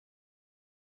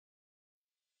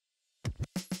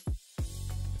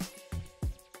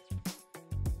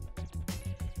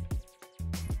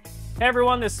Hey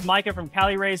everyone, this is Micah from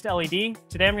Cali Raised LED.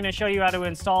 Today I'm going to show you how to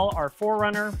install our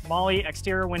 4Runner Molle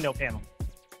exterior window panel.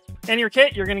 In your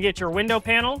kit, you're going to get your window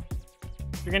panel,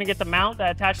 you're going to get the mount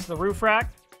that attaches to the roof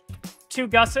rack, 2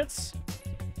 gussets,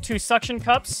 2 suction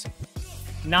cups,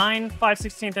 9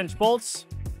 5/16" bolts,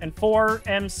 and 4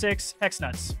 M6 hex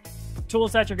nuts.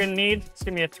 Tools that you're going to need, it's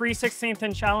going to be a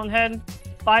 3/16" Allen head,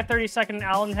 5/32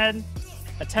 Allen head,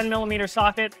 a 10mm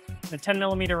socket, and a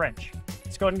 10mm wrench.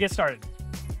 Let's go ahead and get started.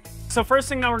 So first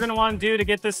thing that we're going to want to do to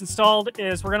get this installed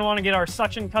is we're going to want to get our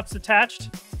suction cups attached.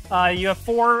 You have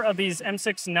 4 of these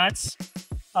M6 nuts.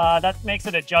 That makes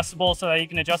it adjustable so that you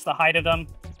can adjust the height of them.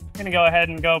 I'm going to go ahead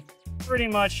and go pretty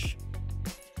much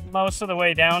most of the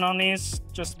way down on these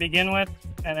just to begin with.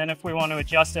 And then if we want to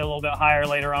adjust it a little bit higher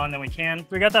later on, then we can.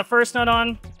 We got that first nut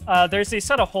on. There's a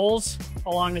set of holes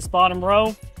along this bottom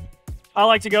row. I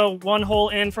like to go 1 hole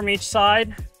in from each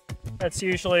side. That's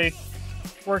usually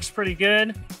works pretty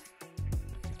good.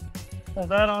 Pull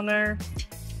that on there.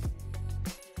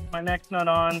 My next nut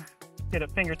on. Get it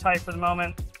finger tight for the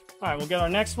moment. All right, we'll get our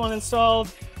next one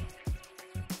installed.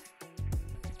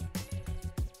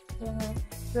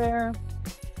 There.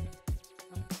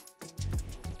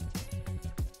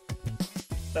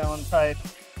 That one tight.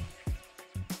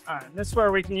 All right, this is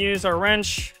where we can use our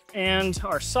wrench and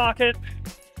our socket.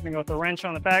 I'm gonna go with the wrench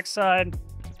on the back side,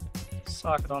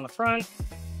 socket on the front.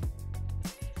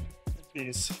 Get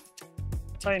these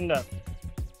tightened up.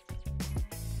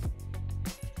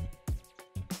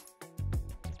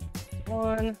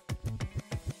 One.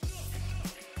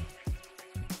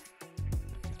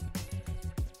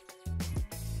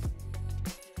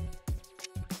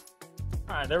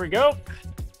 All right, there we go.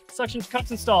 Suction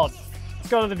cups installed. Let's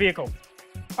go to the vehicle.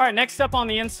 All right, next step on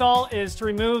the install is to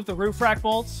remove the roof rack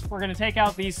bolts. We're going to take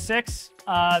out these 6.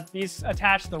 These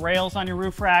attach the rails on your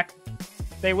roof rack.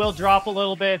 They will drop a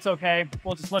little bit. It's okay.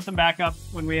 We'll just lift them back up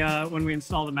when we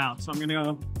install them out. So I'm going to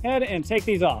go ahead and take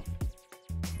these off.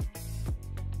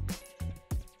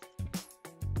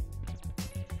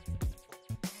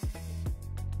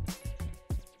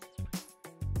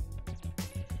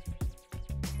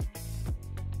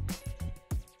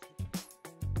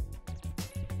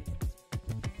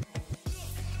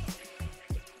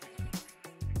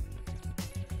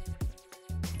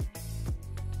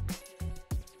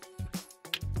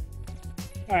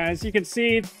 All right, as you can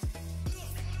see,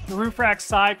 the roof rack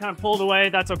side kind of pulled away.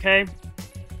 That's okay.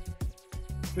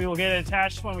 We will get it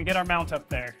attached when we get our mount up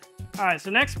there. All right,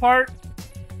 so next part,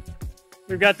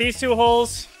 we've got these 2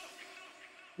 holes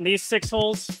and these 6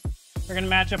 holes. We're gonna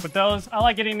match up with those. I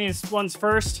like getting these ones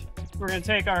first. We're gonna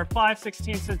take our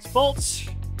 5/16" bolts.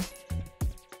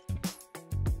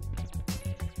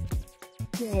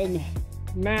 Go ahead and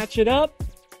match it up.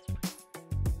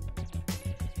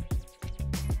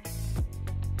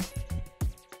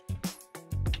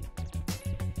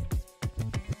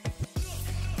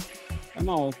 Come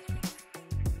on.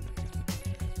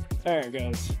 There it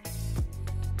goes.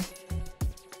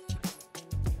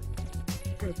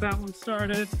 Get that one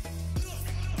started.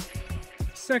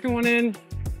 Second one in.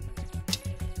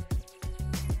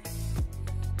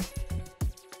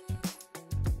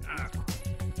 All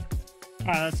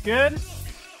right, that's good.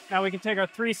 Now we can take our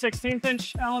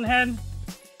 3/16" Allen head,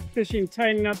 fishing,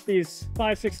 tighten up these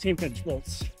 5/16"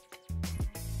 bolts.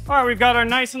 All right, we've got our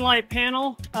nice and light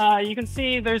panel. You can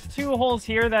see there's 2 holes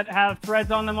here that have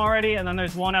threads on them already, and then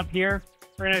there's one up here.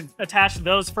 We're gonna attach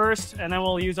those first, and then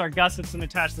we'll use our gussets and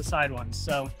attach the side ones.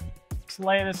 So let's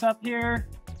lay this up here,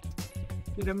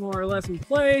 get it more or less in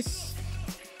place.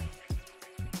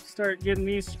 Start getting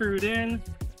these screwed in.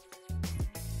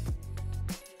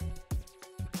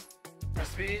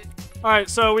 All right,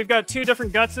 so we've got 2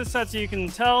 different gussets, as you can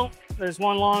tell. There's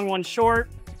one long, one short.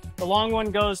 The long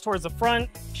one goes towards the front,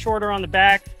 shorter on the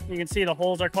back. You can see the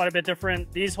holes are quite a bit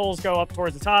different. These holes go up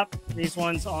towards the top, these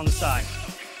ones on the side.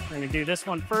 We're gonna do this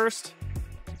one first.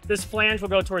 This flange will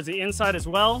go towards the inside as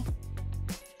well.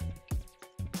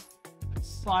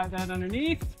 Slide that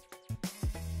underneath.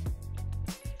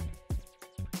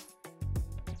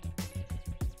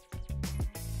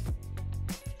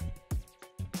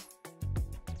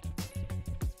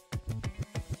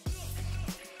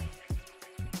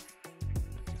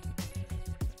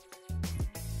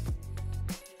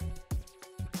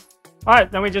 All right,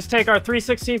 then we just take our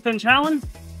 3/16" Allen,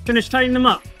 finish tightening them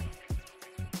up.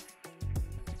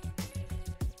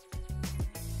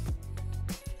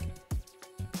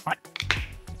 All right.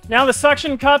 Now the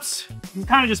suction cups, you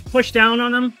kind of just push down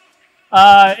on them.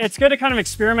 It's good to kind of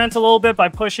experiment a little bit by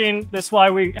pushing. This is why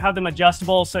we have them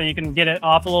adjustable so you can get it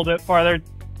off a little bit farther.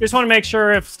 You just want to make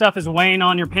sure if stuff is weighing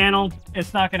on your panel,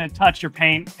 it's not going to touch your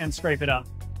paint and scrape it up.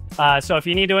 So if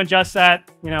you need to adjust that,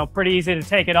 pretty easy to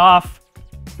take it off.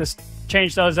 Just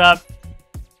change those up,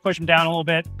 push them down a little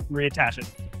bit, reattach it.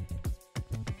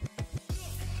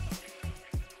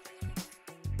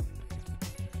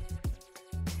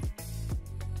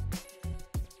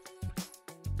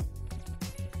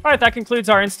 All right, that concludes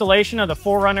our installation of the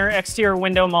 4Runner exterior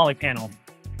window Molle panel.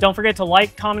 Don't forget to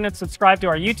like, comment, and subscribe to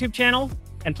our YouTube channel.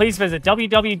 And please visit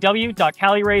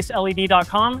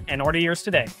www.caliraceled.com and order yours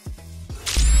today.